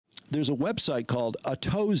there's a website called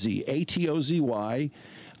Atozy, A-T-O-Z-Y.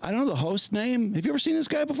 I don't know the host name. Have you ever seen this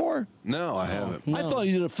guy before? No, I haven't. I thought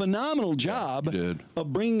he did a phenomenal job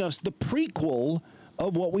of bringing us the prequel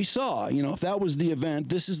of what we saw. You know, if that was the event,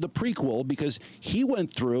 this is the prequel, because he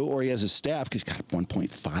went through, or he has a staff, because he's got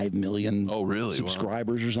 1.5 million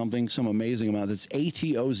subscribers or something, some amazing amount. It's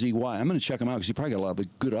A-T-O-Z-Y. I'm going to check him out because he probably got a lot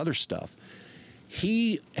of good other stuff.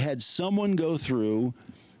 He had someone go through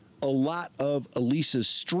a lot of Elisa's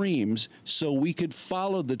streams so we could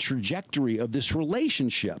follow the trajectory of this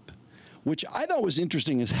relationship, which I thought was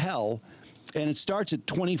interesting as hell. And it starts at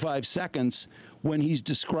 25 seconds when he's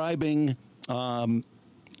describing,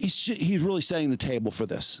 he's really setting the table for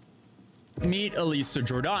this. Meet Elisa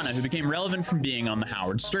Jordana, who became relevant from being on the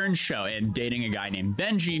Howard Stern show and dating a guy named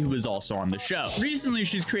Benji, who was also on the show. Recently,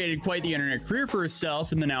 she's created quite the internet career for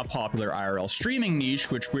herself in the now popular IRL streaming niche,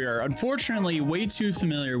 which we are unfortunately way too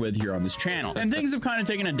familiar with here on this channel. And things have kind of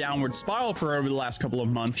taken a downward spiral for her over the last couple of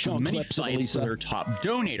months. From many sites with her top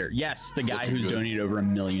donator. Yes, the guy who's donated over $1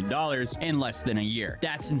 million in less than a year.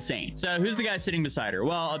 That's insane. So who's the guy sitting beside her?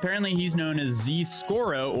 Well, apparently he's known as Z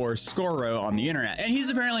Scoro or Scoro on the internet. And he's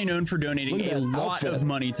apparently known for donating a lot of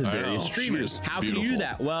money to various streamers. How can you do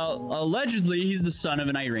that? Well, allegedly, he's the son of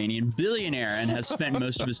an Iranian billionaire and has spent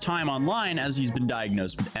most of his time online as he's been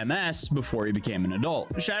diagnosed with MS before he became an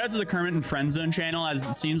adult. Shout out to the Kermit and Friendzone channel, as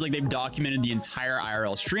it seems like they've documented the entire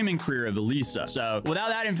IRL streaming career of Elisa. So without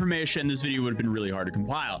that information, this video would have been really hard to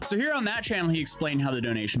compile. So here on that channel, he explained how the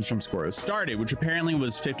donations from Scoro started, which apparently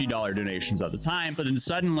was $50 donations at the time, but then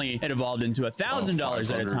suddenly it evolved into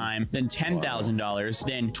 $1,000 at a time, then $10,000,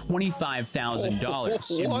 then $25,000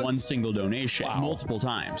 in one single donation multiple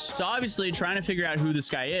times. So obviously, trying to figure out who this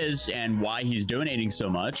guy is and why he's donating so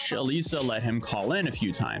much, Elisa let him call in a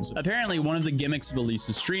few times. Apparently, one of the gimmicks of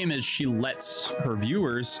Elisa's stream is she lets her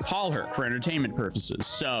viewers call her for entertainment purposes.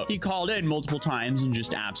 So he called in multiple times and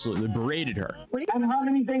just absolutely berated her. And how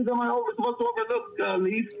many things am I supposed to overlook,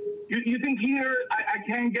 Lee? You think here I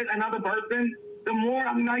can't get another person? The more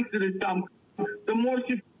I'm nice to this dumb, the more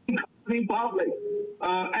she in public.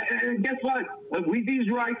 And guess what? Weezy's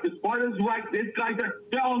right, the Sparta's right, this guy's right.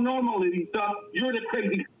 They're all normal, Elisa. You're the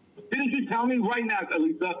crazy. Didn't you tell me right now,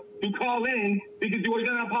 Elisa, to call in because you were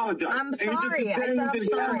going to apologize? I'm sorry. I said I'm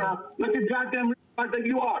sorry. Look at goddamn that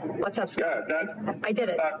you are. What's up, sir? Yeah, I did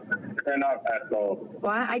it. Enough, asshole.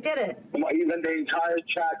 What? I did it. Even the entire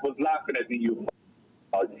chat was laughing at you.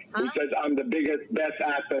 He says I'm the biggest, best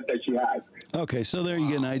asset that she has. Okay, so there you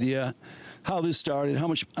get an idea how this started. How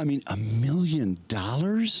much? I mean, $1 million?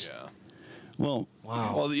 Yeah. Well,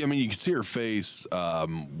 wow. Well, I mean, you could see her face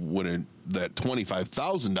when that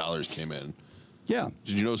 $25,000 came in. Yeah.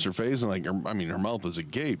 Did you notice her face? And like, I mean, her mouth was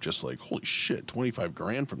agape, just like, holy shit, 25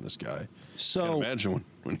 grand from this guy. So can't imagine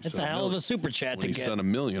when it's a hell of a super chat to get. He sent $1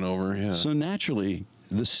 million over. Yeah. So naturally,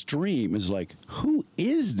 the stream is like, who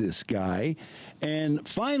is this guy? And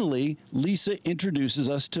finally, Lisa introduces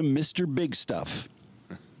us to Mr. Big Stuff.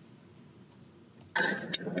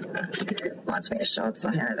 Wants me to show it, so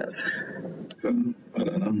here it is.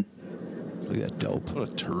 Look at that dope. What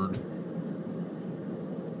a turd.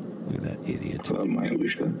 Look at that idiot. Hello, my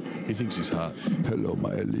Elisa. He thinks he's hot. Hello,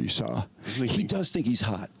 my Elisa. He does think he's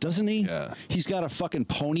hot, doesn't he? Yeah. He's got a fucking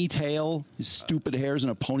ponytail. His stupid hair's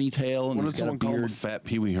in a ponytail. And when did someone call him a fat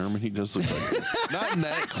Pee Wee Herman? He does look like not in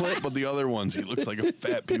that clip, but the other ones. He looks like a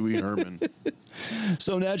fat Pee Wee Herman.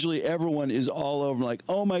 So naturally, everyone is all over like,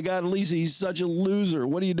 oh my God, Elisa, he's such a loser.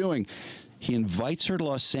 What are you doing? He invites her to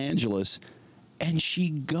Los Angeles, and she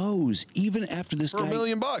goes, even after this guy. For $1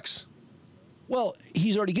 million. Well,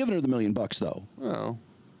 he's already given her the $1 million, though. Well,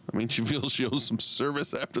 I mean, she feels she owes some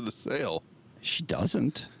service after the sale. She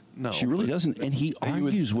doesn't. No, she really doesn't. And he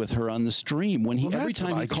argues with her on the stream when every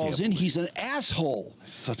time he calls in, he's an asshole.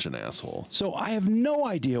 Such an asshole. So I have no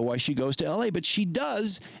idea why she goes to LA, but she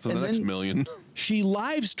does. For the next $1 million. She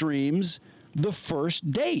live streams the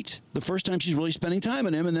first date, the first time she's really spending time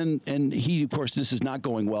on him, and he, of course, this is not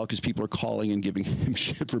going well because people are calling and giving him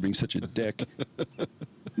shit for being such a dick.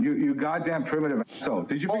 You goddamn primitive asshole.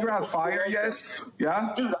 Did you figure out fire yet?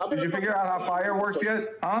 Yeah? Did you figure out how fire works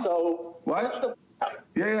yet? Huh? What?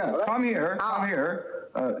 Yeah. Come here. Come here.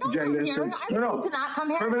 Jadis. No.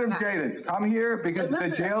 Primitive Jadis. Come here because the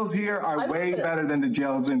jails here are way better than the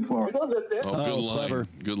jails in Florida. Oh, good line.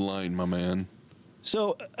 Good line, my man.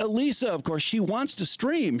 So Elisa, of course, she wants to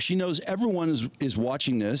stream. She knows everyone is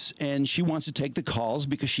watching this, and she wants to take the calls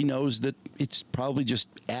because she knows that it's probably just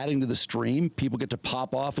adding to the stream. People get to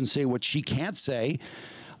pop off and say what she can't say,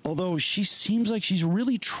 although she seems like she's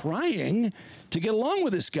really trying to get along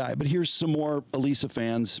with this guy. But here's some more Elisa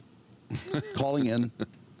fans calling in.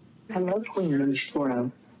 Hello, Queen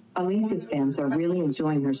Forum. Elisa's fans are really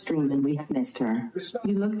enjoying her stream and we have missed her.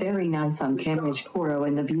 You look very nice on camera, Koro,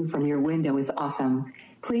 and the view from your window is awesome.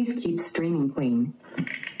 Please keep streaming, Queen.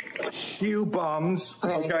 You bums,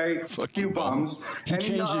 okay? Fuck you you, bums. He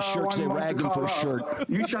changed his shirt because they ragged him for his shirt.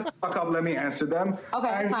 You shut the fuck up, let me answer them. Okay,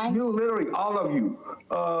 and fine. You literally, all of you,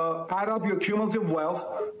 add up your cumulative wealth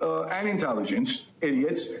and intelligence,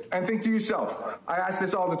 idiots, and think to yourself. I ask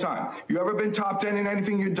this all the time. You ever been top 10 in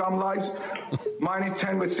anything in your dumb lives? Mine is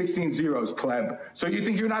 10 with 16 zeros, pleb. So you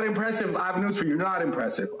think you're not impressive? I have news for you. You're not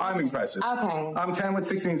impressive. I'm impressive. Okay. I'm 10 with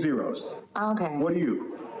 16 zeros. Okay. What are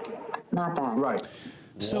you? Not bad. Right.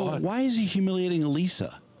 So why is he humiliating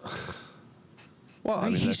Elisa? Well, I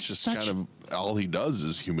mean, He's that's just such- kind of all he does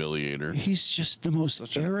is humiliate her. He's just the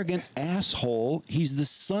most arrogant asshole. He's the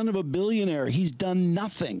son of a billionaire. He's done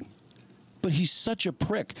nothing. But he's such a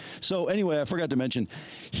prick. So anyway, I forgot to mention,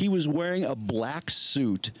 he was wearing a black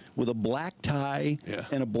suit with a black tie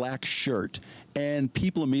and a black shirt. And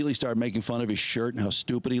people immediately started making fun of his shirt and how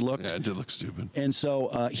stupid he looked. Yeah, it did look stupid. And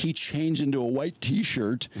so he changed into a white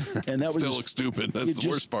T-shirt, and that Still looks stupid. That's the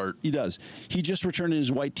worst part. He does. He just returned in his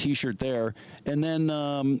white T-shirt there, and then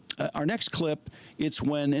our next clip, it's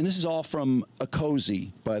when, and this is all from a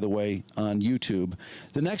cozy, by the way, on YouTube.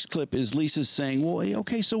 The next clip is Lisa's saying, "Well,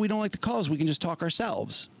 okay, so we don't like the calls. We can just talk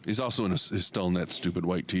ourselves." He's also he's still in that stupid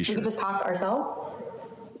white We T-shirt. could just talk ourselves?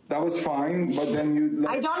 That was fine, but then you.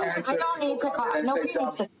 I don't need to call. Nobody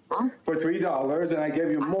needs to call. For $3, and I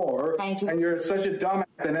gave you more. Thank you. And you're such a dumbass,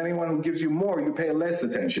 and anyone who gives you more, you pay less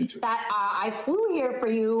attention to. That I flew here for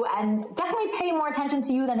you and definitely pay more attention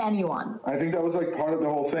to you than anyone. I think that was like part of the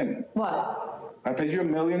whole thing. What? I paid you $1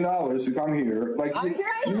 million to come here. Like Oh, here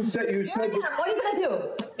I am. you said. Here I am. What are you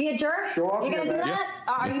gonna do? Be a jerk? Show up. You're gonna do that?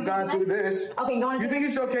 Are you not gonna do this? Okay, you want to You think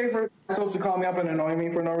it's okay for assholes to call me up and annoy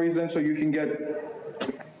me for no reason, so you can get?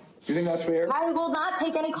 You think that's fair? I will not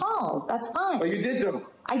take any calls. That's fine. But you did though.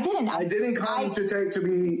 I didn't. I didn't come to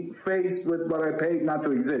be faced with what I paid not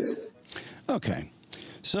to exist. Okay.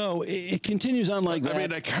 So it continues on like that. I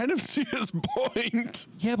mean, I kind of see his point.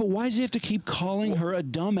 Yeah, but why does he have to keep calling her a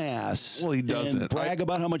dumbass? Well, he doesn't. And brag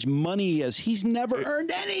about how much money he has. He's never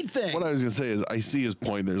earned anything. What I was going to say is I see his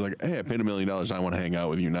point. There's like, hey, I paid $1 million. I want to hang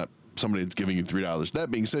out with you, not somebody that's giving you $3.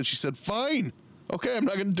 That being said, she said, fine. Okay, I'm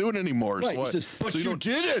not going to do it anymore. Right, So he says, but you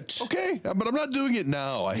did it. Okay, but I'm not doing it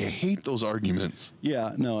now. I hate those arguments.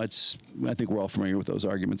 Yeah, no, I think we're all familiar with those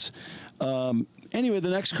arguments. Anyway, the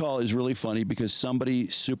next call is really funny because somebody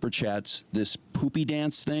super chats this poopy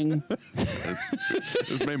dance thing.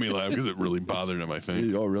 This made me laugh because it really bothered him, I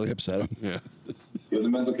think. Oh, really upset him. Yeah. You're the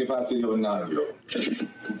mental capacity of a 9-year-old.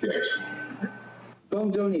 Who cares?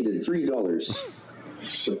 Bum donated $3.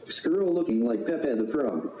 Squirrel looking like Pepe the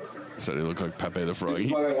Frog. Said he looked like Pepe the Frog. This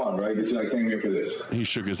is what I want, right? This is I came here for this. He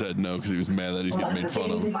shook his head no because he was mad that he's getting made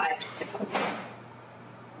fun of.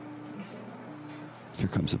 Here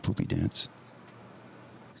comes the poopy dance.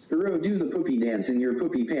 Squirrel, do the poopy dance in your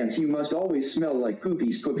poopy pants. You must always smell like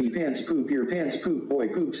poopies. Poopy pants poop. Your pants poop. Boy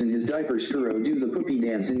poops in his diaper. Squirrel, do the poopy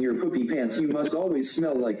dance in your poopy pants. You must always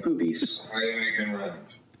smell like poopies. I ain't making rent.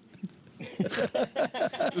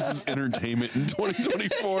 This is entertainment in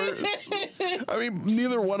 2024. I mean,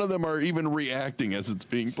 neither one of them are even reacting as it's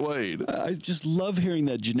being played. I just love hearing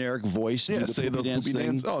that generic voice. Yeah, do the say the poopy dance poopy thing.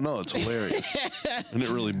 dance. Oh, no, it's hilarious. And it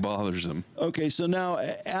really bothers him. Okay, so now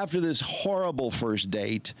after this horrible first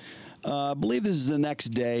date, I believe this is the next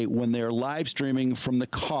day when they're live streaming from the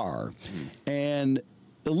car. And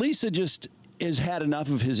Elisa just has had enough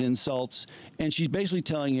of his insults, and she's basically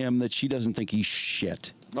telling him that she doesn't think he's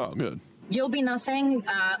shit. Oh, good. You'll be nothing,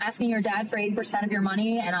 asking your dad for 8% of your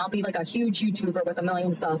money, and I'll be like a huge YouTuber with 1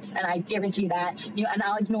 million subs, and I guarantee that. And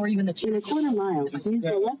I'll ignore you in the chat. In a quarter mile, use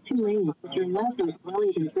the left 2 lanes. Your left is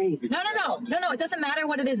always in grade. No. It doesn't matter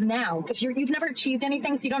what it is now, because you've never achieved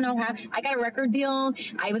anything, so you don't know how. I got a record deal.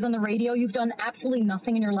 I was on the radio. You've done absolutely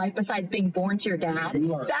nothing in your life besides being born to your dad.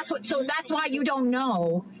 So that's why you don't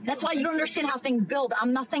know. That's why you don't understand how things build.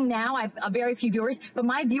 I'm nothing now. I have a very few viewers, but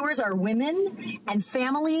my viewers are women and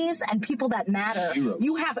families and people that matter. Zero.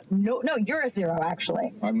 You have no, you're a zero,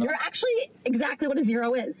 actually. You're actually exactly what a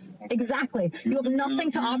zero is. Exactly. You have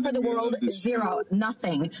nothing to offer the world. Zero.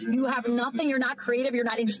 Nothing. You have nothing. You're not creative. You're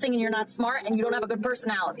not interesting, and you're not smart, and you don't have a good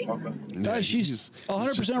personality. Yeah, she's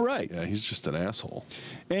 100% right. Yeah, he's just an asshole.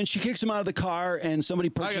 And she kicks him out of the car, and somebody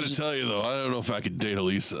I got purchases... to tell you, though, I don't know if I could date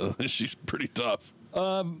Elisa. She's pretty tough.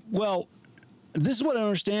 Well, this is what I don't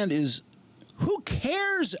understand is, who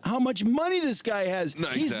cares how much money this guy has? No,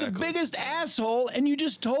 He's the exactly. biggest asshole, and you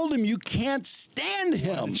just told him you can't stand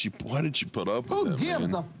him. Why did she put up with him? Who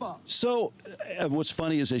gives man? a fuck? So, what's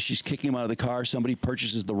funny is as she's kicking him out of the car, somebody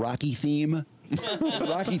purchases the Rocky theme, The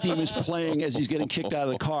Rocky theme is playing as he's getting kicked out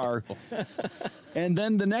of the car. And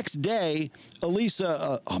then the next day,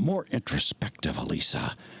 Elisa, a more introspective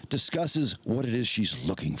Elisa, discusses what it is she's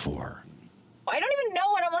looking for. I don't even know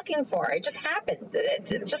what I'm looking for. It just happened.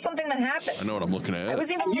 It's just something that happened. I know what I'm looking at. Have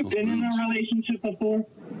you been in a relationship before?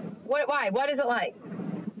 Why? What is it like?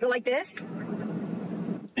 Is it like this?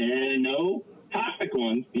 No. Toxic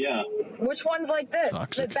ones, yeah. Which one's like this?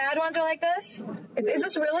 Toxic. The bad ones are like this? Is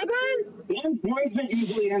this really bad? The ones that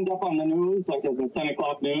usually end up on the news, like as the 10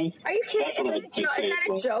 o'clock news. Are you kidding? Is that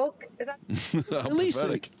a joke? Is that...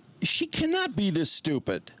 Elisa, she cannot be this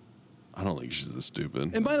stupid. I don't think she's this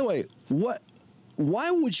stupid. And by the way, why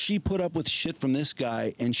would she put up with shit from this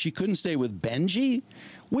guy and she couldn't stay with Benji?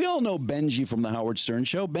 We all know Benji from the Howard Stern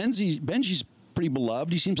Show. Benji's pretty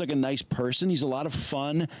beloved. He seems like a nice person. He's a lot of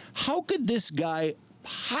fun. How could this guy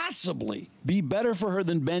possibly be better for her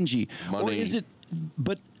than Benji? Money. Or is it,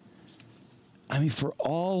 but I mean, for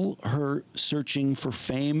all her searching for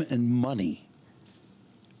fame and money,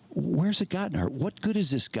 where's it gotten her? What good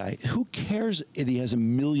is this guy? Who cares if he has $1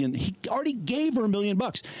 million? He already gave her $1 million.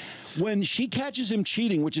 When she catches him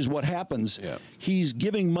cheating, which is what happens, he's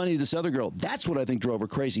giving money to this other girl. That's what I think drove her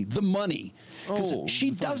crazy. The money. Because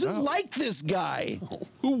she doesn't like this guy. Oh,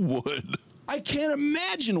 who would? I can't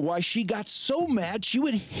imagine why she got so mad she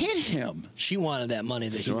would hit him. She wanted that money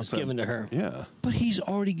that he was giving to her. Yeah. But he's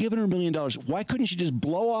already given her $1 million. Why couldn't she just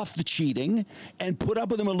blow off the cheating and put up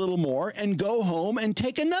with him a little more and go home and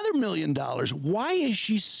take another $1 million? Why is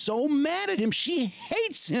she so mad at him? She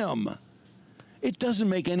hates him. It doesn't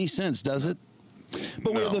make any sense, does it?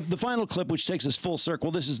 But we have the final clip, which takes us full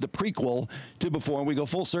circle. This is the prequel to before, and we go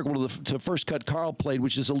full circle to first cut Carl played,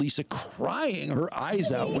 which is Elisa crying her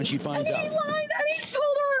eyes out when she finds out. And he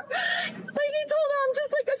told her, I'm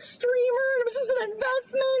just like a streamer, and it was just an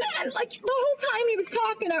investment, and like the whole time he was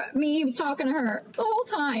talking to me, he was talking to her, the whole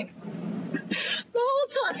time. The whole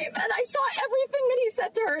time, and I saw everything that he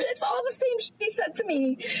said to her. It's all the same shit he said to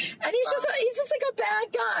me, and he's just like a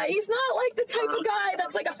bad guy. He's not like the type of guy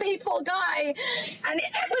that's like a faithful guy. And when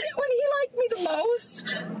he liked me the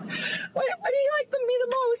most, when he liked me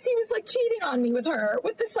the most, he was like cheating on me with her,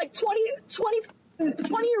 with this like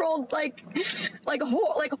 20-year-old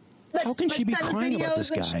how can she be crying about this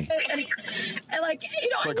guy? And like, you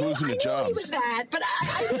know, it's like losing a job. He was that, but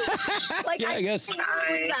I like, I guess.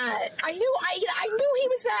 I knew he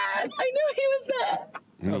was that. I knew he was that.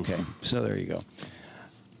 Okay, so there you go.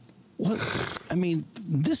 What? I mean,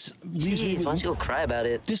 this. Jeez, why don't you go cry about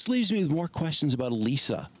it? This leaves me with more questions about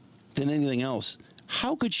Elisa than anything else.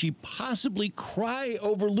 How could she possibly cry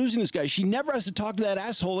over losing this guy? She never has to talk to that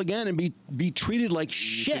asshole again and be treated like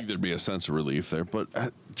shit. You think there'd be a sense of relief there, but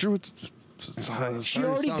Drew, she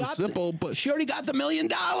already got simple, but she already got the $1 million.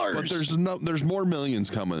 But there's more millions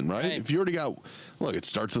coming, right? If you already got, look, it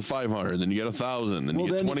starts with 500, then you get 1,000, then you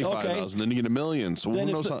get 25,000, then you get $1 million. So then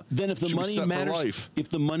who knows if the money matters, if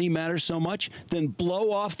the money matters so much, then blow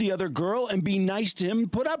off the other girl and be nice to him, and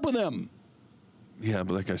put up with him. Yeah,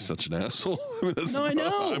 but that guy's such an asshole. No, I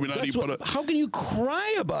know. I mean, how can you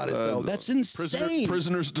cry about it, though? That's insane.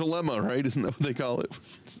 Prisoner's dilemma, right? Isn't that what they call it?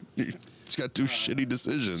 He's got two shitty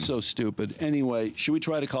decisions. So stupid. Anyway, should we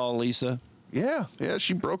try to call Elisa? Yeah,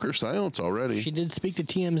 she broke her silence already. She did speak to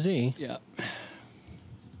TMZ. Yeah.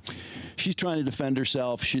 She's trying to defend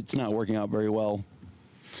herself. It's not working out very well.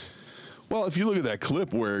 Well, if you look at that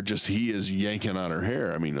clip where just he is yanking on her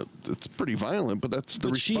hair, I mean, it's pretty violent, but that's the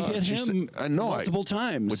response. She hit him multiple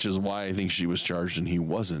times. Which is why I think she was charged and he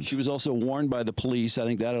wasn't. She was also warned by the police. I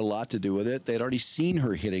think that had a lot to do with it. They'd already seen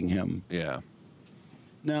her hitting him. Yeah.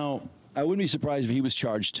 Now, I wouldn't be surprised if he was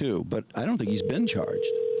charged too, but I don't think he's been charged.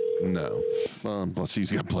 No. Plus,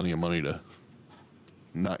 he's got plenty of money to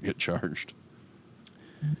not get charged.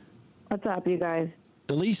 What's up, you guys?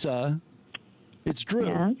 Elisa, it's Drew.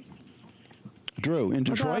 Yeah. Drew, in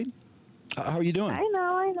Detroit? How are you doing? I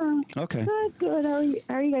know. Okay. Good. How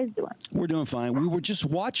are you guys doing? We're doing fine. We were just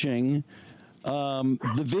watching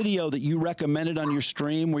the video that you recommended on your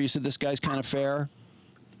stream where you said this guy's kind of fair.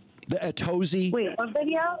 The Atozi. Wait, what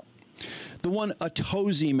video? The one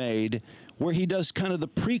Atozi made where he does kind of the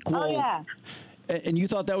prequel. Oh, yeah. And you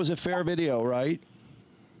thought that was a fair video, right?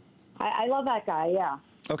 I love that guy, yeah.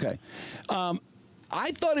 Okay.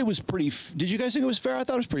 I thought it was pretty. Did you guys think it was fair? I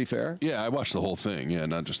thought it was pretty fair. Yeah, I watched the whole thing. Yeah,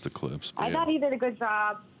 not just the clips. I thought he did a good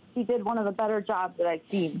job. He did one of the better jobs that I've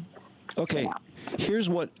seen. Okay, here's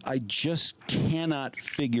what I just cannot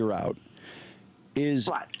figure out is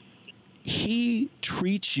he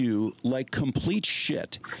treats you like complete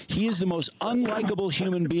shit. He is the most unlikable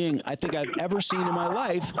human being I think I've ever seen in my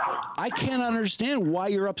life. I can't understand why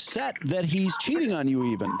you're upset that he's cheating on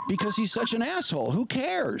you even, because he's such an asshole. Who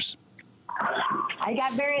cares? I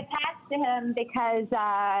got very attached to him because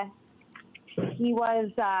he was,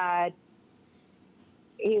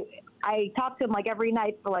 I talked to him like every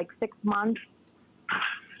night for like 6 months,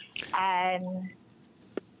 and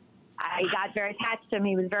I got very attached to him.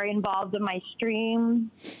 He was very involved in my stream.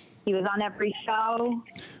 He was on every show.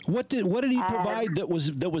 What did he provide that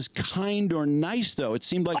was kind or nice though? It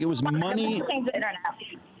seemed like it was money.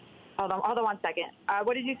 Hold on 1 second.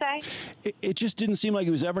 What did you say? It just didn't seem like he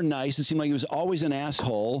was ever nice. It seemed like he was always an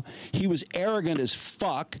asshole. He was arrogant as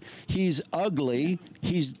fuck. He's ugly.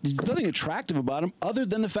 There's nothing attractive about him other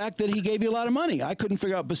than the fact that he gave you a lot of money. I couldn't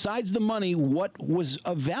figure out, besides the money, what was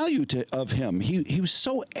of value of him. He was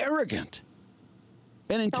so arrogant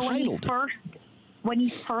and entitled. So when he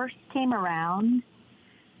first came around,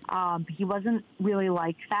 he wasn't really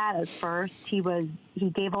like that at first. He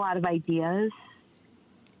gave a lot of ideas.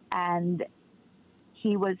 And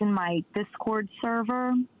he was in my Discord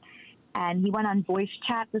server, and he went on voice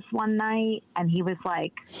chat this one night, and he was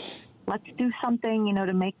like, let's do something,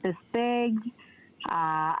 to make this big.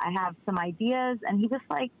 I have some ideas. And he was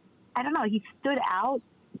like, I don't know, he stood out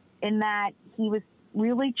in that he was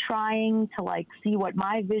really trying to like see what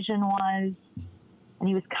my vision was. And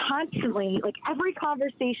he was constantly, like, every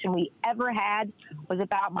conversation we ever had was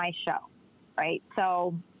about my show, right?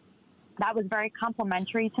 So that was very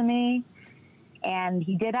complimentary to me, and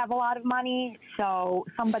he did have a lot of money. So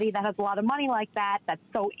somebody that has a lot of money like that, that's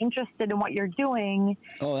so interested in what you're doing.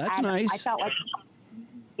 Oh, that's nice. I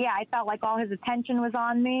felt like all his attention was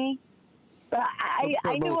on me, but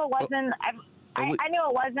I knew it wasn't. I knew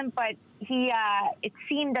it wasn't, but it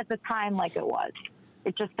seemed at the time like it was.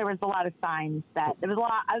 It just, there was a lot of signs that there was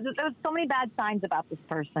so many bad signs about this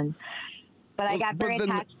person, but I got very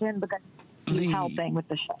attached to him because he's helping with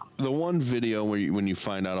the show. The one video where when you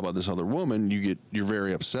find out about this other woman, you're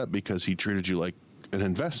very upset because he treated you like an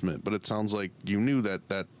investment, but it sounds like you knew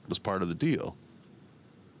that was part of the deal.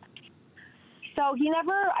 So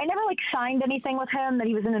I never like signed anything with him that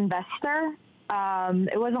he was an investor.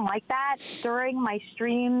 It wasn't like that. During my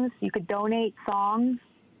streams, you could donate songs,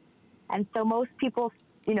 and so most people,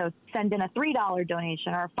 send in a $3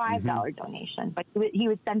 donation or a $5 donation, but he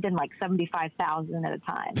would send in like 75,000 at a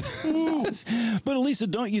time. But Elisa,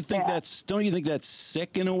 don't you think that's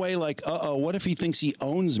sick in a way? Like, what if he thinks he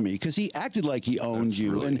owns me? Because he acted like he owns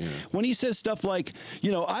you, really, and when he says stuff like,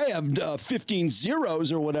 I have 15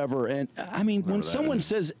 zeros or whatever, and I mean, when someone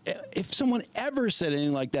says, if someone ever said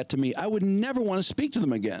anything like that to me, I would never want to speak to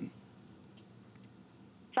them again.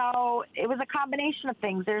 So it was a combination of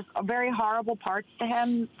things. There's very horrible parts to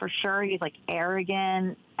him, for sure. He's like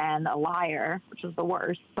arrogant and a liar, which is the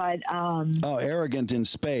worst. But arrogant in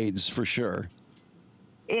spades, for sure.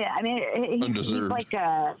 Yeah, I mean, he's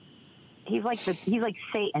like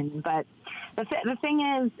Satan. But the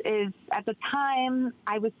thing is at the time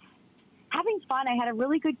I was having fun. I had a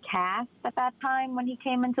really good cast at that time when he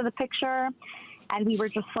came into the picture. And we were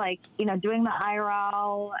just like, doing the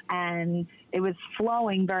IRL, and it was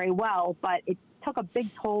flowing very well, but it took a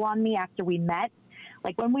big toll on me after we met.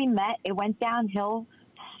 Like when we met, it went downhill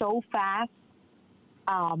so fast.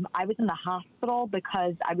 I was in the hospital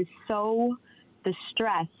because I was so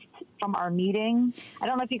distressed from our meeting. I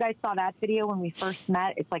don't know if you guys saw that video when we first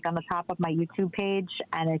met. It's like on the top of my YouTube page,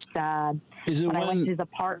 and it's I went to his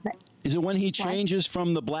apartment. Is it when he changes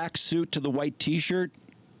from the black suit to the white T-shirt?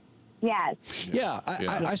 Yes. Yeah,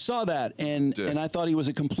 I saw that, and I thought he was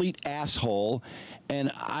a complete asshole,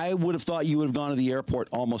 and I would have thought you would have gone to the airport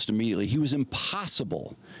almost immediately. He was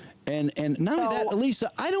impossible. And not only that,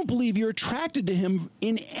 Elisa, I don't believe you're attracted to him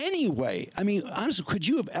in any way. I mean, honestly, could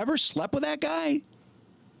you have ever slept with that guy?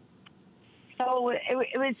 So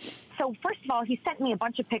it was. So first of all, he sent me a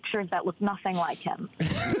bunch of pictures that looked nothing like him.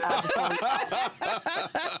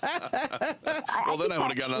 Well, then I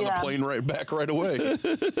would have gotten on the plane right away.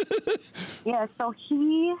 Yeah. So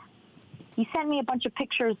he sent me a bunch of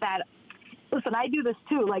pictures that. Listen, I do this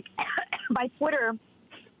too. Like my Twitter,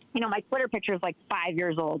 my Twitter picture is like 5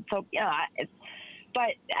 years old. So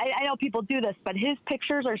but I know people do this, but his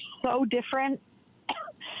pictures are so different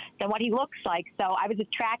than what he looks like. So I was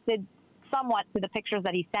attracted somewhat to the pictures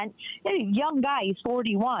that he sent. He's a young guy. He's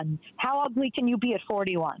 41. How ugly can you be at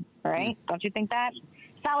 41? Right? Don't you think that?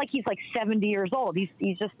 It's not like he's like 70 years old. He's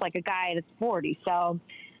just like a guy that's 40. So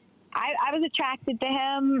I was attracted to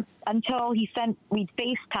him until we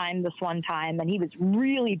FaceTimed this one time, and he was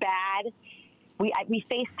really bad. we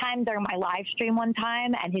FaceTimed during my live stream one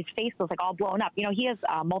time, and his face was like all blown up. You know, he has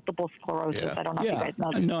multiple sclerosis. Yeah. I don't know if you guys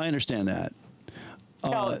know this. No, I understand that.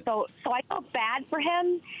 So I felt bad for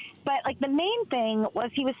him, but like the main thing was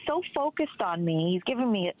he was so focused on me. He's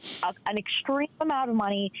giving me an extreme amount of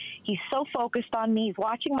money. He's so focused on me. He's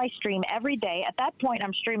watching my stream every day. At that point,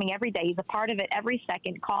 I'm streaming every day. He's a part of it every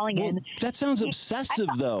second, calling in. That sounds obsessive,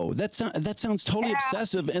 though. That sounds totally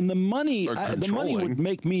obsessive. And the money would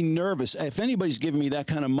make me nervous. If anybody's giving me that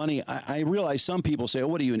kind of money, I realize some people say, "Oh,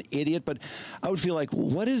 what are you, an idiot?" But I would feel like,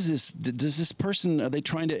 what is this? Does this person, are they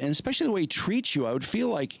trying to? And especially the way he treats you, I would feel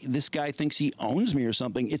like this guy thinks he owns me or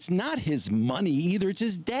something. It's not his money either. It's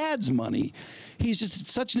his dad's money. He's just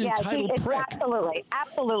such an entitled prick.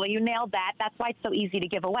 Absolutely. You nailed that. That's why it's so easy to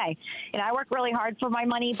give away. And I work really hard for my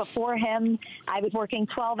money. Before him, I was working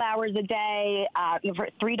 12 hours a day for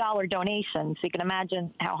 $3 donations. So you can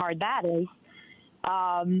imagine how hard that is.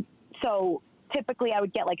 So typically I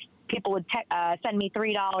would get like, people would send me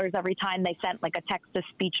 $3 every time they sent like a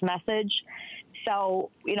text-to-speech message. So,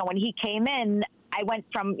 you know, when he came in, I went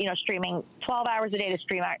from, you know, streaming 12 hours a day to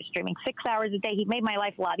streaming 6 hours a day. He made my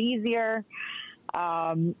life a lot easier.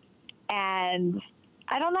 And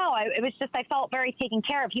I don't know. It was just, I felt very taken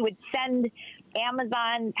care of. He would send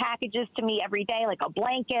Amazon packages to me every day, like a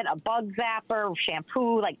blanket, a bug zapper,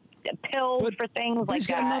 shampoo, like pills for things. But he's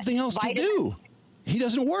got nothing else to do. He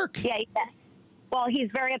doesn't work. Yeah. Well, he's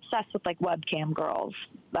very obsessed with like webcam girls.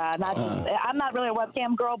 I'm not really a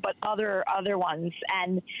webcam girl, but other ones.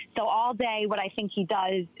 And so all day, what I think he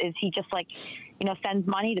does is he just like, you know, sends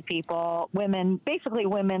money to people, basically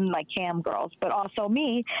women like cam girls, but also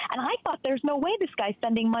me. And I thought there's no way this guy's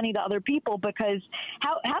sending money to other people, because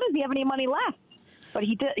how does he have any money left? But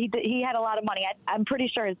he had a lot of money. I'm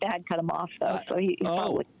pretty sure his dad cut him off though. So he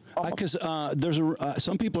probably. Because there's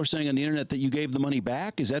some people are saying on the internet that you gave the money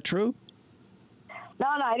back. Is that true? No,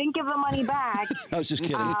 I didn't give the money back. I was just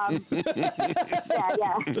kidding. Yeah.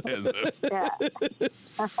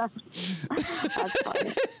 That's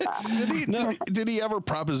funny. Did he ever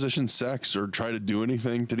proposition sex or try to do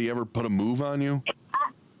anything? Did he ever put a move on you?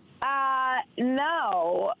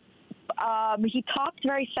 No. He talked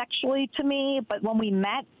very sexually to me, but when we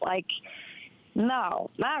met, like, no,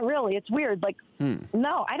 not really. It's weird. Like,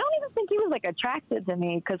 no, I don't even think he was like attracted to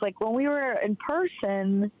me, because like when we were in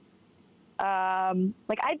person,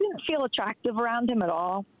 like I didn't feel attractive around him at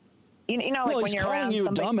all. You know, well, like when he's you're calling around you a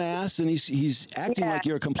somebody, dumbass, and he's acting like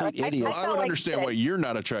you're a complete idiot. I would understand why you're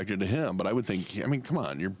not attracted to him, but I would think, I mean, come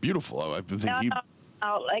on, you're beautiful. I would think no,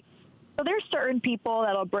 like, so there's certain people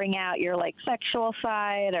that'll bring out your like sexual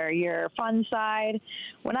side or your fun side.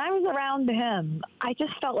 When I was around him, I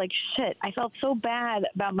just felt like shit. I felt so bad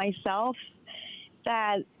about myself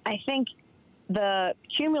that I think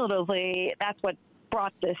cumulatively, that's what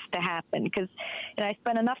brought this to happen, because I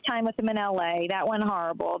spent enough time with him in LA. That went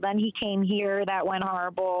horrible. Then he came here. That went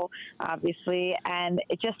horrible, obviously. And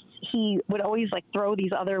he would always like throw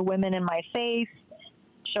these other women in my face,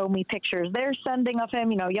 show me pictures they're sending of him,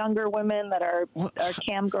 you know, younger women that are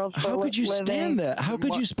cam girls. How could you stand that? How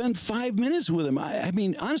could you spend 5 minutes with him? I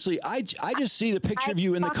mean, honestly, I just see the picture of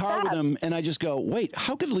you in the car with him, and I just go, wait,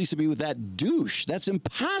 how could Elisa be with that douche? That's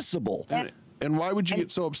impossible. And why would you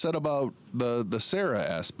get so upset about the Sarah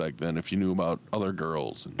aspect then, if you knew about other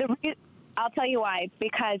girls? I'll tell you why.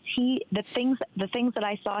 Because the things that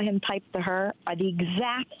I saw him type to her are the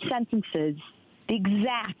exact sentences,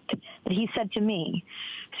 that he said to me.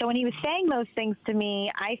 So when he was saying those things to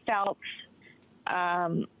me, I felt,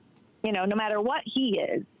 you know, no matter what he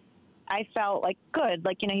is, I felt like good.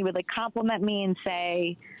 Like, you know, he would like compliment me and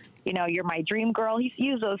say, you know, you're my dream girl. He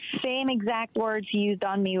used those same exact words he used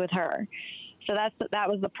on me with her. So that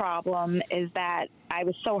was the problem, is that I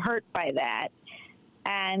was so hurt by that.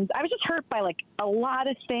 And I was just hurt by like a lot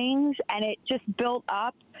of things, and it just built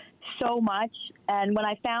up so much. And when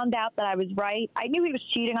I found out that I was right, I knew he was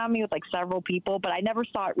cheating on me with like several people, but I never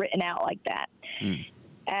saw it written out like that.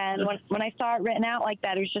 And when I saw it written out like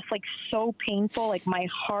that, it was just like so painful. Like my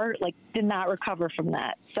heart like did not recover from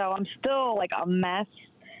that. So I'm still like a mess,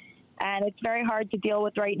 and it's very hard to deal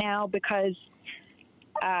with right now because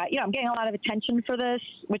you know, I'm getting a lot of attention for this,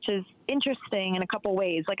 which is interesting in a couple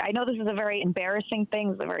ways. Like, I know this is a very embarrassing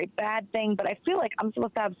thing, it's a very bad thing, but I feel like I'm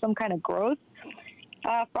supposed to have some kind of growth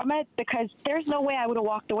from it, because there's no way I would have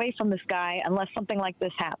walked away from this guy unless something like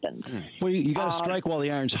this happened. Well, you got to strike while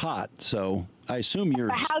the iron's hot, so I assume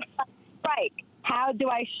you're... How do I strike? How do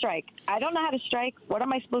I strike? I don't know how to strike. What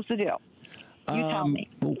am I supposed to do? You tell me.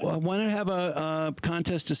 Why not have a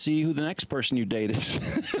contest to see who the next person you date is?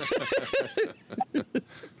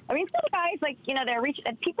 I mean, some guys, like, you know,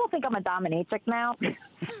 people think I'm a dominatrix now. Yeah,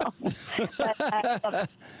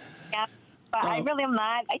 but I really am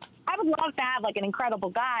not. I would love to have, like, an incredible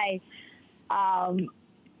guy. I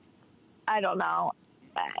don't know.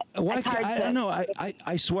 I don't know.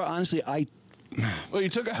 I swear, honestly, Well, you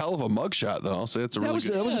took a hell of a mugshot, though. I'll say it's a really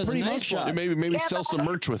good. That was a pretty nice shot. Maybe sell some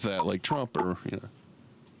merch with that, like Trump, or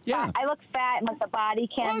Yeah. I look fat in, like, the body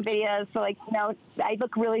cam videos, so, like, you know, I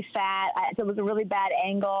look really fat. It was a really bad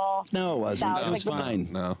angle. No, it wasn't. So It was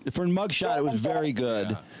fine. No. For a mugshot, it was very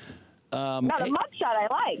good. No, the mugshot I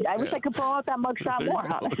liked. I wish I could promote that mugshot more.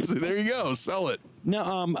 There you go. Sell it.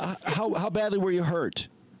 Now, how badly were you hurt?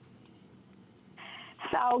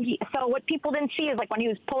 So what people didn't see is, like, when he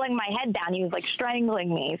was pulling my head down, he was, like,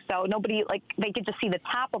 strangling me. So nobody, like, they could just see the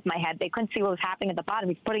top of my head. They couldn't see what was happening at the bottom.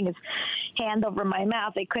 He's putting his hand over my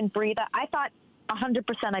mouth. They couldn't breathe. I thought 100%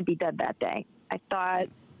 I'd be dead that day. I thought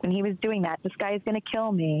when he was doing that, this guy is going to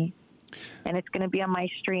kill me, and it's going to be on my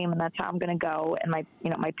stream, and that's how I'm going to go. And my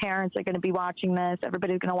parents are going to be watching this.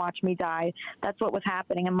 Everybody's going to watch me die. That's what was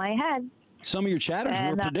happening in my head. Some of your chatters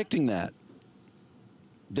were predicting that.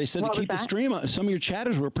 They said to keep the stream on. Some of your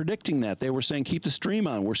chatters were predicting that. They were saying, keep the stream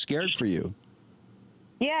on. We're scared for you.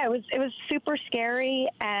 Yeah, it was super scary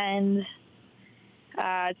and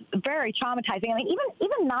very traumatizing. I mean,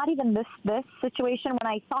 even not even this situation, when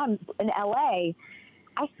I saw him in LA,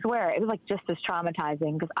 I swear it was, like, just as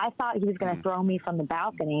traumatizing, because I thought he was going to throw me from the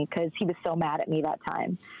balcony because he was so mad at me that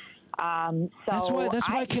time. That's why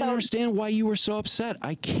I can't understand why you were so upset.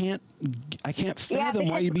 I can't fathom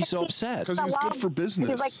why you'd be so upset. Because he was good for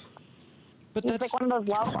business. But he's like one of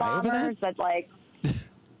those love bombers that's like,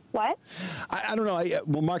 what? I don't know.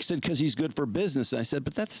 Well, Mark said because he's good for business. And I said,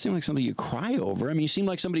 but that seemed like something you cry over. I mean, you seem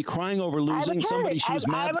like somebody crying over losing somebody she was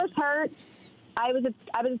mad. I was hurt. I was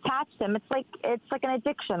attached to him. It's like an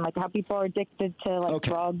addiction, like how people are addicted to, like,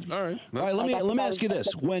 drugs. All right. Let me ask you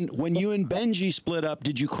this: when you and Benji split up,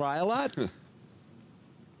 did you cry a lot?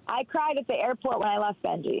 I cried at the airport when I left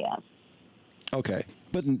Benji. Yes. Okay,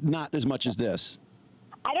 but not as much as this.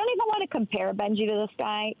 I don't even want to compare Benji to this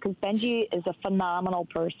guy, because Benji is a phenomenal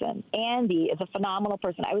person. Andy is a phenomenal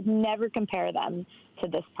person. I would never compare them to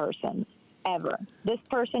this person, ever. This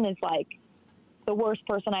person is, like, the worst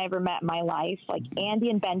person I ever met in my life. Like, Andy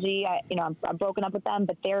and Benji, I'm broken up with them,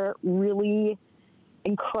 but they're really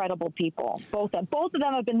incredible people. Both of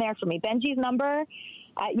them have been there for me. Benji's number,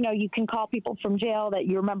 you can call people from jail that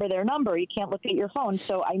you remember their number. You can't look at your phone.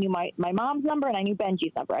 So I knew my mom's number and I knew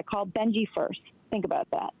Benji's number. I called Benji first. Think about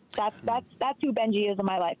that. That's who Benji is in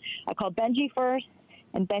my life. I called Benji first,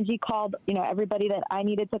 and Benji called, everybody that I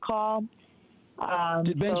needed to call.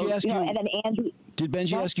 Did Benji ask you? And then Andy. Did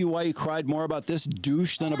Benji ask you why you cried more about this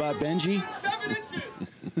douche than about Benji?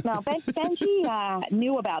 No, Benji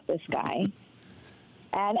knew about this guy,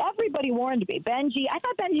 and everybody warned me. I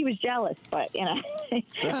thought Benji was jealous, but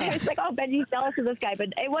it's like, oh, Benji's jealous of this guy, but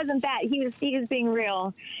it wasn't that. He was being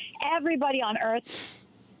real. Everybody on Earth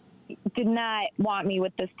did not want me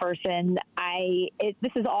with this person.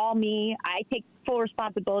 This is all me. I take full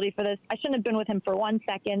responsibility for this. I shouldn't have been with him for 1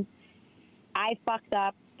 second. I fucked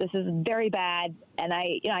up. This is very bad, and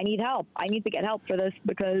I need help. I need to get help for this,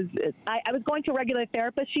 because I was going to a regular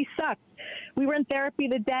therapist. She sucked. We were in therapy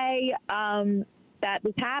the day that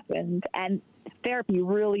this happened, and therapy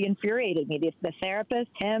really infuriated me. The therapist,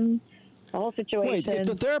 him, the whole situation. Wait, if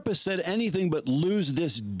the therapist said anything but lose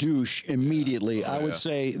this douche immediately, I would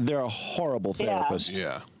say they're a horrible therapist.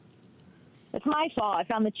 Yeah. It's my fault. I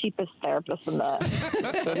found the cheapest therapist in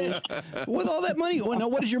the with all that money. Well, now,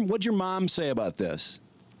 what'd your mom say about this?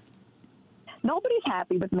 Nobody's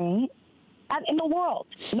happy with me in the world.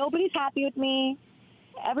 Nobody's happy with me.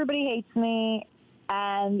 Everybody hates me,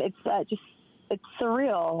 and it's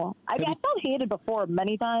surreal. I mean, I felt hated before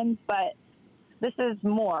many times, but this is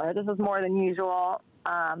more. This is more than usual.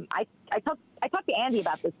 I talked to Andy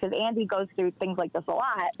about this, because Andy goes through things like this a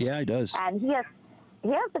lot. Yeah, he does. And he has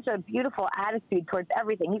such a beautiful attitude towards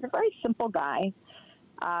everything. He's a very simple guy.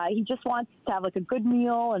 He just wants to have, like, a good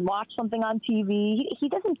meal and watch something on TV. He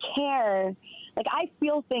doesn't care. Like, I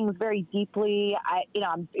feel things very deeply.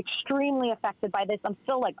 I'm extremely affected by this. I'm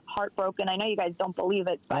still, like, heartbroken. I know you guys don't believe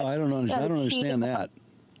it. But, I don't understand. I don't understand that.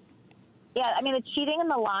 Yeah, I mean, the cheating and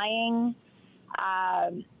the lying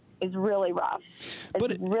is really rough.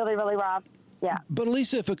 It's really, really rough. Yeah. But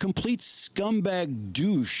Elisa, if a complete scumbag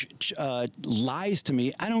douche lies to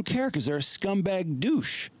me, I don't care, because they're a scumbag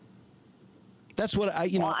douche. That's what I,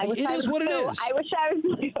 Well, I wish it I is was what it you. is. I wish I was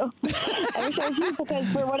you. I wish I was you because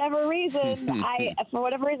for whatever reason,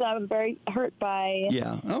 I'm very hurt by.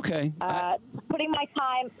 Yeah. Okay. Putting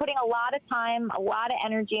a lot of time, a lot of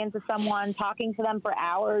energy into someone, talking to them for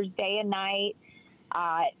hours, day and night.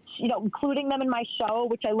 Including them in my show,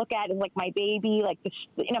 which I look at as like my baby, like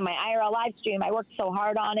my IRL live stream. I worked so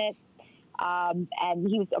hard on it, and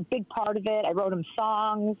he was a big part of it. I wrote him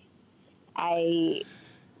songs. I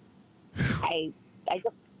don't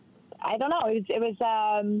know. It was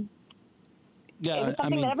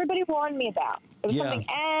something that everybody warned me about. It was something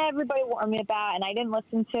everybody warned me about, and I didn't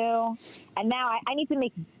listen to. And now I need to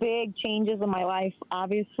make big changes in my life.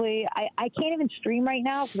 Obviously, I can't even stream right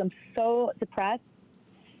now because I'm so depressed.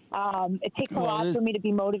 It takes a lot for me to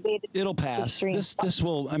be motivated. It'll pass. This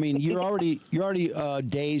will. I mean, you're already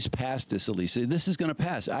days past this, Elisa. This is going to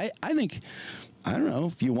pass. I think. I don't know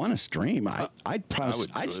if you want to stream.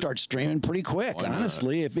 I'd start streaming pretty quick,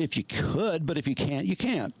 honestly, if you could. But if you can't, you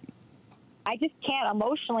can't. I just can't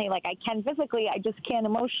emotionally. Like I can physically, I just can't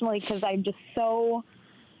emotionally because I'm just so.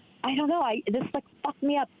 I don't know. This like fucked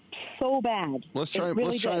me up so bad. Let's try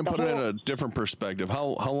and put it in a different perspective. How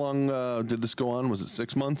long did this go on? Was it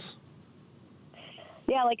 6 months?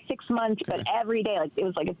 Yeah, like 6 months, but every day, like it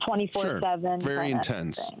was like a 24/7. Very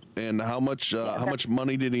intense. And how much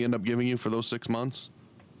money did he end up giving you for those 6 months?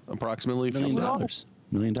 Approximately $1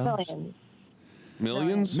 million.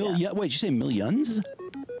 Millions? Wait, did you say millions?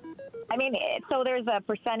 I mean, so there's a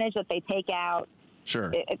percentage that they take out.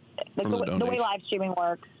 Sure. The way live streaming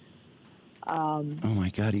works. Oh my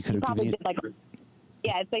God, he could have given you.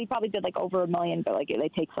 So he probably did like over $1 million, but like they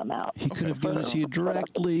take some out. He could have given it to you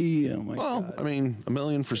directly. Oh my God. I mean, $1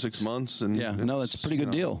 million for 6 months, and that's a pretty good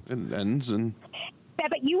deal. It ends and. Yeah,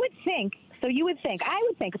 but you would think. So I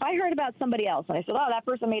would think if I heard about somebody else and I said, "Oh, that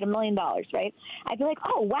person made $1 million," right? I'd be like,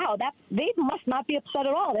 "Oh, wow, they must not be upset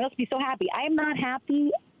at all. They must be so happy." I am not happy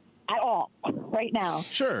at all right now.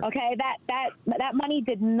 Sure. Okay, that money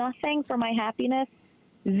did nothing for my happiness.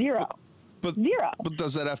 Zero. Zero. But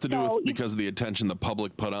does that have to do with because of the attention the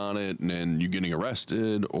public put on it and you getting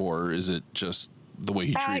arrested, or is it just the way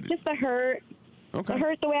he treated? Just the hurt. Okay. The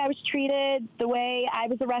hurt, the way I was treated, the way I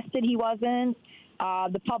was arrested, he wasn't.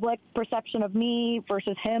 The public perception of me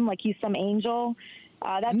versus him, like he's some angel.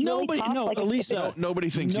 That's nobody. really tough. No, like, Elisa. Nobody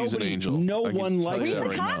thinks he's an angel. No one likes read him.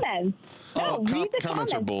 the comments.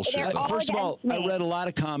 Comments are bullshit. First of all, I read a lot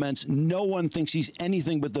of comments. No one thinks he's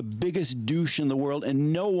anything but the biggest douche in the world,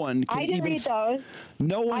 and no one can I didn't read those.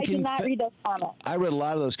 No one I can. did not read those comments. I read a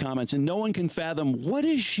lot of those comments, and no one can fathom what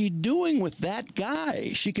is she doing with that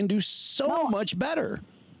guy. She can do so much better.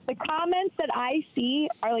 The comments that I see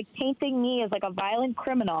are like painting me as like a violent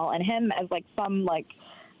criminal and him as like some like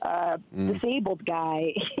disabled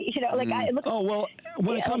guy.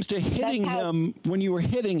 When it comes to hitting him, when you were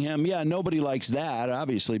hitting him, nobody likes that,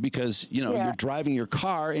 obviously, because you're driving your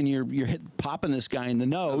car and you're popping this guy in the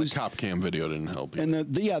nose. The cop cam video didn't help you. And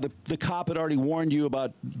the cop had already warned you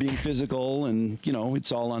about being physical, and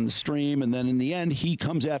it's all on the stream. And then in the end, he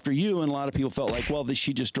comes after you, and a lot of people felt like, well,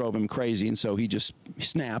 she just drove him crazy, and so he just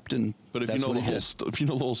snapped. But if you know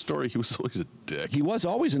the whole story, he was always a dick. He was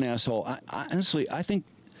always an asshole. Honestly, I think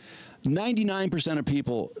 99% of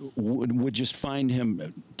people would just find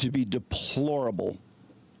him to be deplorable,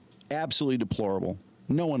 absolutely deplorable.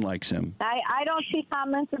 No one likes him. I don't see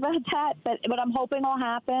comments about that, but what I'm hoping will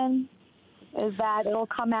happen is that it'll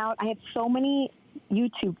come out. I have so many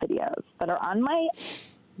YouTube videos that are on my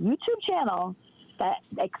YouTube channel that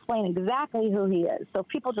explain exactly who he is. So if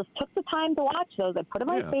people just took the time to watch those, I put them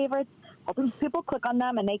in my favorites, hoping people click on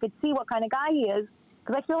them and they could see what kind of guy he is,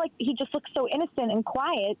 because I feel like he just looks so innocent and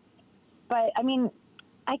quiet. But, I mean,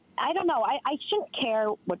 I don't know. I shouldn't care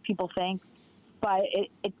what people think, but it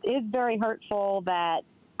is very hurtful that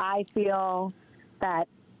I feel that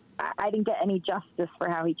I didn't get any justice for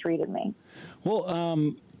how he treated me.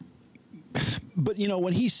 Well, but,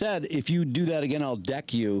 when he said, if you do that again, I'll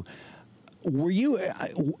deck you, were you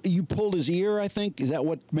pulled his ear, I think? Is that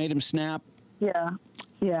what made him snap? Yeah.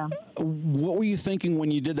 Yeah. What were you thinking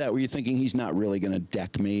when you did that? Were you thinking he's not really going to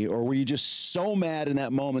deck me? Or were you just so mad in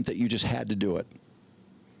that moment that you just had to do it?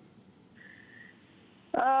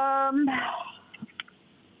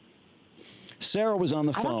 Sarah was on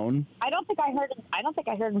the phone. I don't think I heard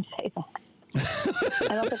him say that. I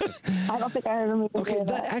don't think I heard him say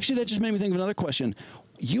that. Actually, that just made me think of another question.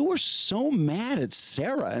 You were so mad at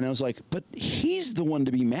Sarah, and I was like, but he's the one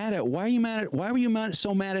to be mad at. Why were you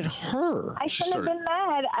so mad at her? I shouldn't have been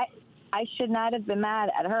mad. I should not have been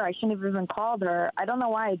mad at her. I shouldn't have even called her. I don't know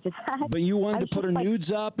why I did that. But you wanted to put her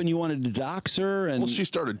nudes up, and you wanted to dox her. And well, she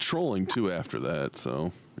started trolling, too, after that,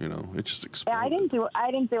 so, You know, it just exploded. Yeah,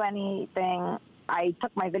 I didn't do anything. I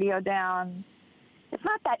took my video down. It's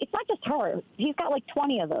not just her. He's got like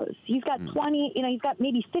 20 of those. He's got 20, you know, he's got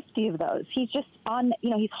maybe 50 of those. He's just on, you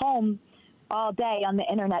know, he's home all day on the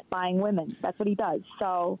internet buying women. That's what he does.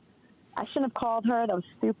 So I shouldn't have called her. That was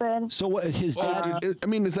stupid. So what, his dad? I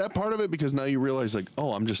mean, is that part of it? Because now you realize, like,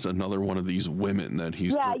 oh, I'm just another one of these women that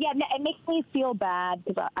he's. Yeah. It makes me feel bad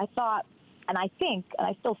because I thought, and I think, and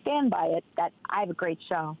I still stand by it, that I have a great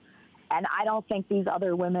show. And I don't think these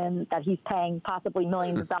other women that he's paying possibly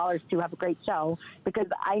millions of dollars to have a great show, because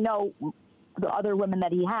I know the other women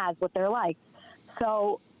that he has, what they're like.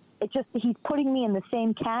 So it's just, he's putting me in the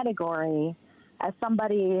same category as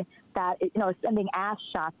somebody that, you know, is sending ass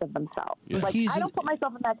shots of themselves. Yeah. Like, I don't put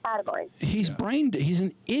myself in that category. He's he's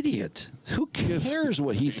an idiot. Who cares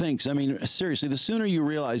what he thinks? I mean, seriously, the sooner you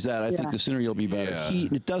realize that, I think the sooner you'll be better. Yeah.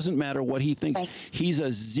 It doesn't matter what he thinks. He's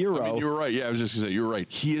a zero. I mean, you're right. Yeah, I was just going to say, you're right.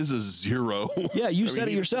 He is a zero. Yeah, you said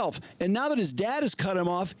it yourself. And now that his dad has cut him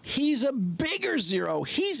off, he's a bigger zero.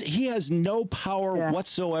 He has no power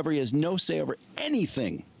whatsoever. He has no say over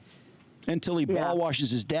anything until he ball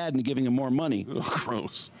washes his dad into giving him more money. Oh,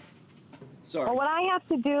 gross. Sorry. Well, what I have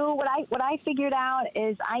to do, what I figured out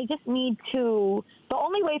is I just need to. The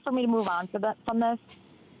only way for me to move on from this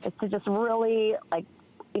is to just really like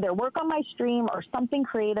either work on my stream or something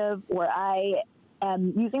creative where I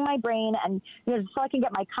am using my brain and, you know, so I can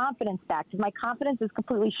get my confidence back, because my confidence is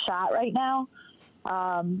completely shot right now.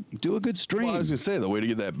 Do a good stream. Well, I was going to say, the way to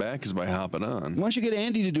get that back is by hopping on. Why don't you get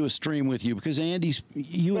Andy to do a stream with you? Because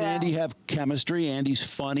you and Andy have chemistry. Andy's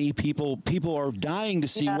funny. People are dying to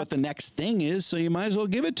see what the next thing is, so you might as well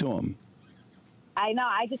give it to him. I know.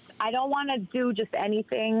 I don't want to do just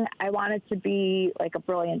anything. I want it to be like a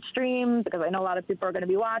brilliant stream, because I know a lot of people are going to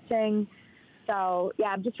be watching. So yeah,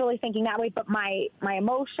 I'm just really thinking that way. But my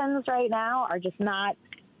emotions right now are just not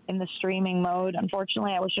in the streaming mode.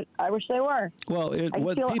 Unfortunately, I wish they were. Well, I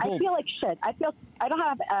feel like shit. I don't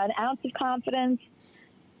have an ounce of confidence.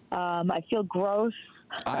 I feel gross.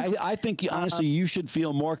 I think honestly you should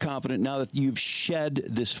feel more confident now that you've shed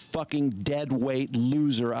this fucking dead weight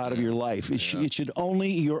loser out of your life. It should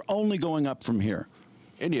you're only going up from here.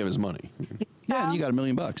 And you have his money. Yeah, and you got $1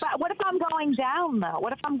 million. But what if I'm going down though?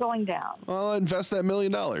 What if I'm going down? Well, invest that $1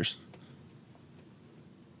 million.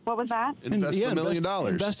 What was that? Invest the $1 million.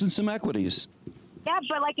 Invest in some equities. Yeah,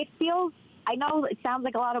 but like it feels. I know it sounds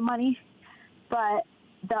like a lot of money, but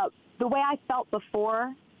the way I felt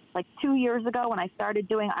before, like 2 years ago when I started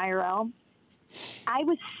doing IRL, I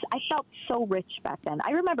felt so rich back then.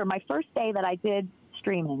 I remember my first day that I did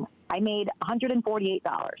streaming, I made $148.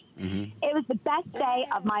 Mm-hmm. It was the best day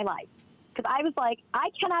of my life, because I was like, I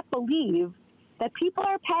cannot believe that people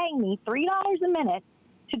are paying me $3 a minute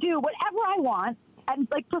to do whatever I want and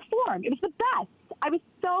like perform. It was the best. I was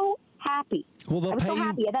so happy. Well, they'll pay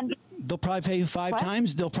you. And then, they'll probably pay you 5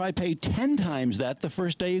 times. They'll probably pay 10 times that the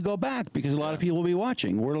first day you go back, because a lot of people will be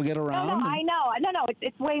watching. Word will get around. No, I know. No,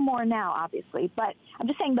 it's way more now, obviously. But I'm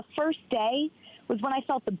just saying the first day was when I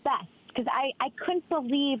felt the best, because I couldn't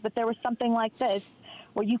believe that there was something like this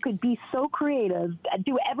where you could be so creative and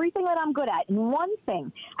do everything that I'm good at in one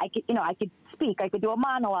thing. I could speak, I could do a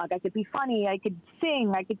monologue, I could be funny, I could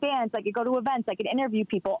sing, I could dance, I could go to events, I could interview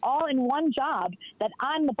people, all in one job that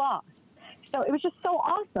I'm the boss. So it was just so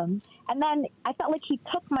awesome. And then I felt like he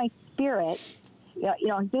took my spirit. You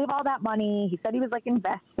know, he gave all that money. He said he was like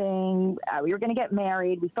investing. We were going to get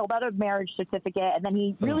married. We filled out a marriage certificate, and then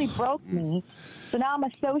he really broke me. So now I'm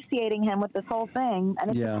associating him with this whole thing, and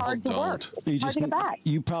it's just hard to work. It's hard to get back.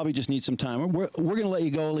 You probably just need some time. We're going to let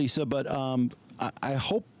you go, Elisa, but I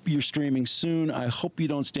hope you're streaming soon. I hope you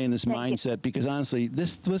don't stay in this mindset, because honestly,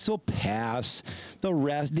 this will pass. The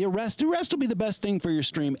rest will be the best thing for your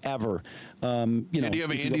stream ever. You know, do you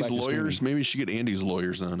have Andy's lawyers? Maybe you should get Andy's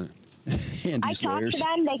lawyers on it. I talked to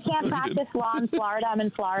them. They can't practice law in Florida. I'm in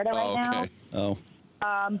Florida right now.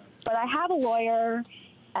 But I have a lawyer,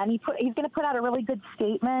 and he's going to put out a really good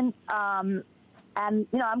statement. And,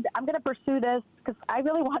 you know, I'm going to pursue this because I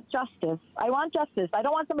really want justice. I want justice. I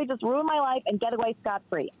don't want somebody to just ruin my life and get away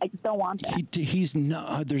scot-free. I just don't want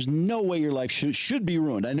that. There's no way your life should be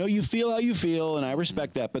ruined. I know you feel how you feel, and I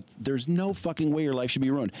respect that, but there's no fucking way your life should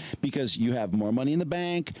be ruined, because you have more money in the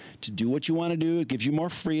bank to do what you want to do. It gives you more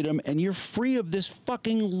freedom, and you're free of this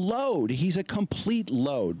fucking load. He's a complete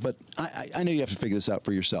load, but I know you have to figure this out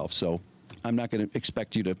for yourself, so I'm not going to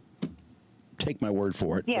expect you to take my word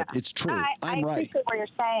for it. Yeah, but it's true. I'm right. I appreciate what you're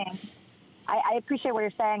saying. I appreciate what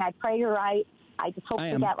you're saying. I pray you're right. I just hope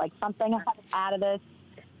to get like something out of this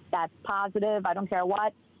that's positive. I don't care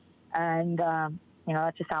what. And, you know,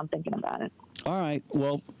 that's just how I'm thinking about it. All right.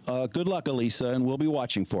 Well, good luck, Elisa, and we'll be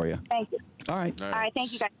watching for you. Thank you. All right. All right.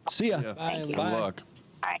 Thank you, guys. See ya. Thank you. Good luck.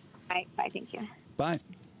 All right. Bye. Bye. Thank you. Bye.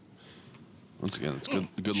 Once again, it's good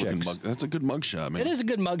looking mug. That's a good mug shot, man. It is a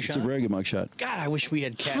good mug shot. It's a very good mug shot. God, I wish we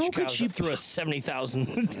had cash How could cows she that threw us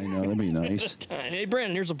 70,000. I know, that'd be nice. Hey,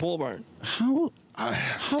 Brandon, here's a pole barn.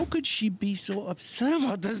 How could she be so upset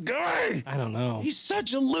about this guy? I don't know. He's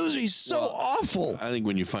such a loser. He's so awful. I think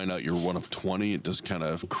when you find out you're one of 20, it does kind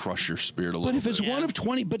of crush your spirit a little bit. But if it's one of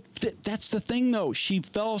 20, but that's the thing, though. She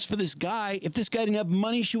fell for this guy. If this guy didn't have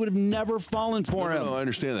money, she would have never fallen for him. No, I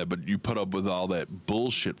understand that, but you put up with all that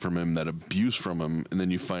bullshit from him, that abuse from him, and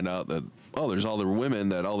then you find out that, oh, there's other women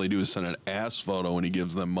that all they do is send an ass photo and he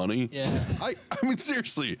gives them money. Yeah. I mean,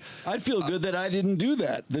 seriously. I'd feel good that I didn't do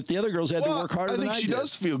that, that the other girls had to work harder than I did. I think she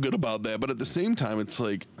does feel good about that, but at the same time, it's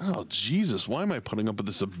like, oh, Jesus, why am I putting up with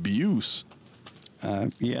this abuse?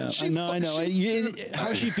 Yeah, I know.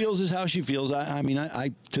 How she feels is how she feels. I mean,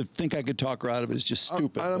 to think I could talk her out of it is just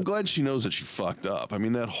stupid. I'm glad she knows that she fucked up. I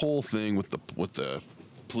mean, that whole thing with the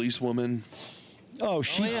policewoman. Oh,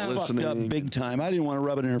 she fucked up big time. I didn't want to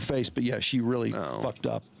rub it in her face, but yeah, she really fucked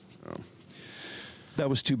up. Oh. That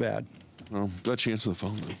was too bad. Well, glad she answered the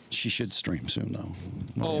phone, though. She should stream soon, though.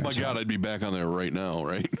 Oh, my God, I'd be back on there right now,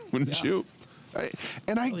 right? Wouldn't you?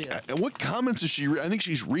 What comments is she? I think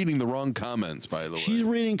she's reading the wrong comments, by the way. She's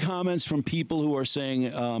reading comments from people who are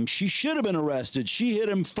saying she should have been arrested. She hit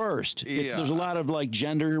him first. Yeah. There's a lot of like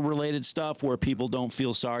gender-related stuff where people don't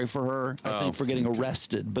feel sorry for her. I think for getting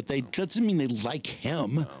arrested, but that doesn't mean they like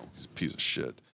him. No, he's a piece of shit.